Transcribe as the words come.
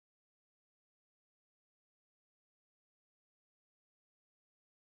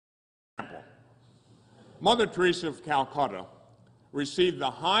Mother Teresa of Calcutta received the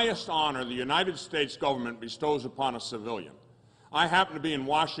highest honor the United States government bestows upon a civilian. I happened to be in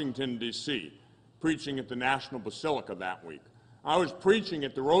Washington, D.C., preaching at the National Basilica that week. I was preaching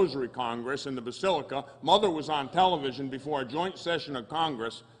at the Rosary Congress in the Basilica. Mother was on television before a joint session of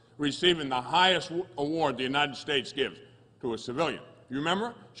Congress receiving the highest award the United States gives to a civilian. You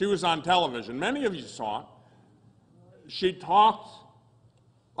remember? She was on television. Many of you saw it. She talked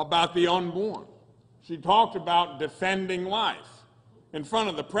about the unborn. She talked about defending life in front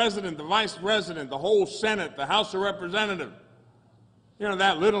of the president, the vice president, the whole Senate, the House of Representatives. You know,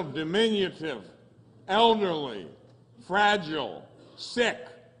 that little diminutive, elderly, fragile, sick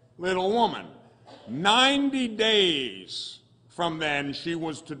little woman. 90 days from then, she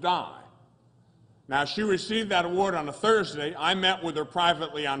was to die. Now, she received that award on a Thursday. I met with her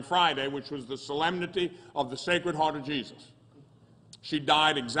privately on Friday, which was the solemnity of the Sacred Heart of Jesus. She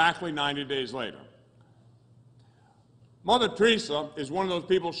died exactly 90 days later. Mother Teresa is one of those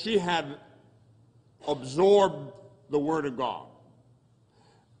people, she had absorbed the Word of God.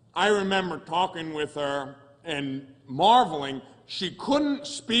 I remember talking with her and marveling, she couldn't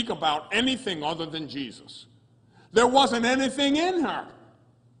speak about anything other than Jesus. There wasn't anything in her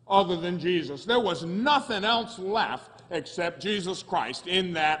other than Jesus. There was nothing else left except Jesus Christ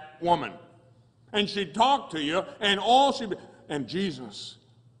in that woman. And she'd talk to you, and and Jesus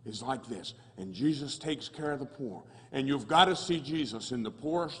is like this, and Jesus takes care of the poor. And you've got to see Jesus in the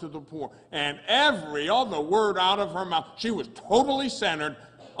poorest of the poor. And every other word out of her mouth, she was totally centered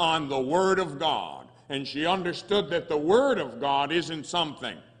on the Word of God. And she understood that the Word of God isn't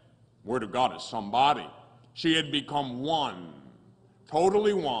something. The Word of God is somebody. She had become one,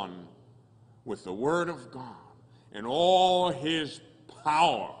 totally one, with the Word of God. And all His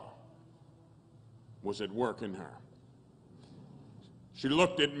power was at work in her. She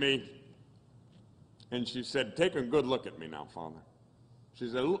looked at me and she said, "Take a good look at me now, Father." She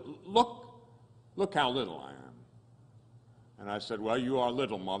said, look how little I am. And I said, "Well, you are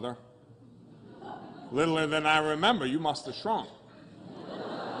little, Mother. Littler than I remember. You must have shrunk."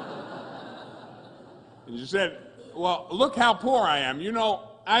 And she said, "Well, look how poor I am. You know,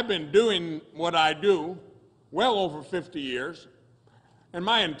 I've been doing what I do well over 50 years, and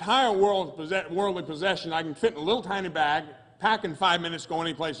my entire worldly possession I can fit in a little tiny bag, pack in 5 minutes, go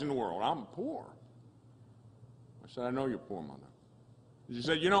any place in the world. I'm poor." I said, "I know you're poor, Mother." She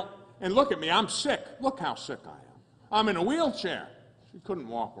said, "You know, and look at me, I'm sick. Look how sick I am. I'm in a wheelchair." She couldn't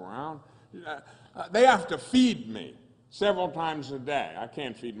walk around. They have to feed me several times a day. I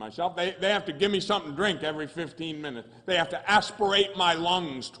can't feed myself. They have to give me something to drink every 15 minutes. They have to aspirate my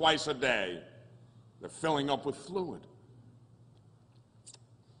lungs twice a day. They're filling up with fluid.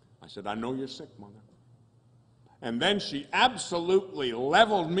 I said, "I know you're sick, Mother." And then she absolutely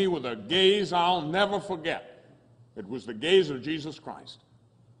leveled me with a gaze I'll never forget. It was the gaze of Jesus Christ.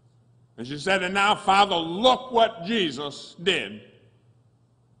 And she said, "And now, Father, look what Jesus did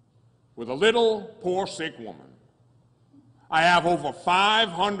with a little poor sick woman. I have over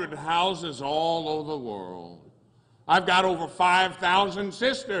 500 houses all over the world. I've got over 5,000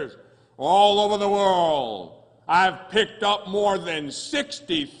 sisters all over the world. I've picked up more than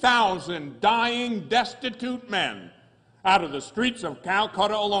 60,000 dying, destitute men out of the streets of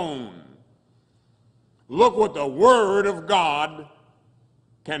Calcutta alone. Look what the Word of God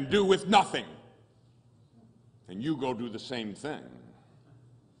can do with nothing. And you go do the same thing."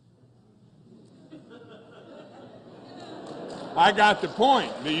 I got the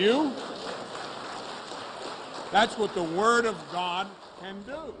point. Do you? That's what the Word of God can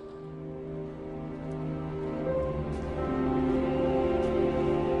do.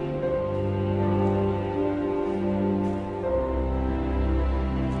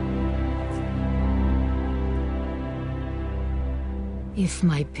 If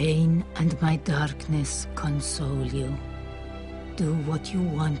my pain and my darkness console you, do what you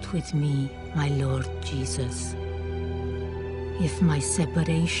want with me, my Lord Jesus. If my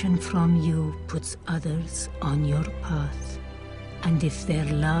separation from you puts others on your path, and if their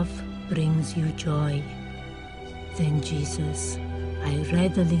love brings you joy, then Jesus, I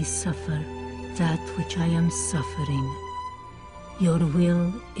readily suffer that which I am suffering. Your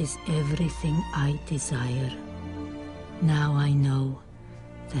will is everything I desire. Now I know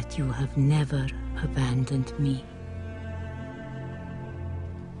that you have never abandoned me.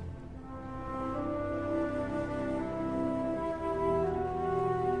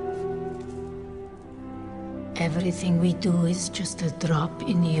 Everything we do is just a drop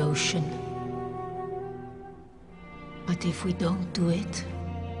in the ocean. But if we don't do it,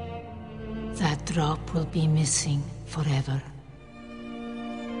 that drop will be missing forever.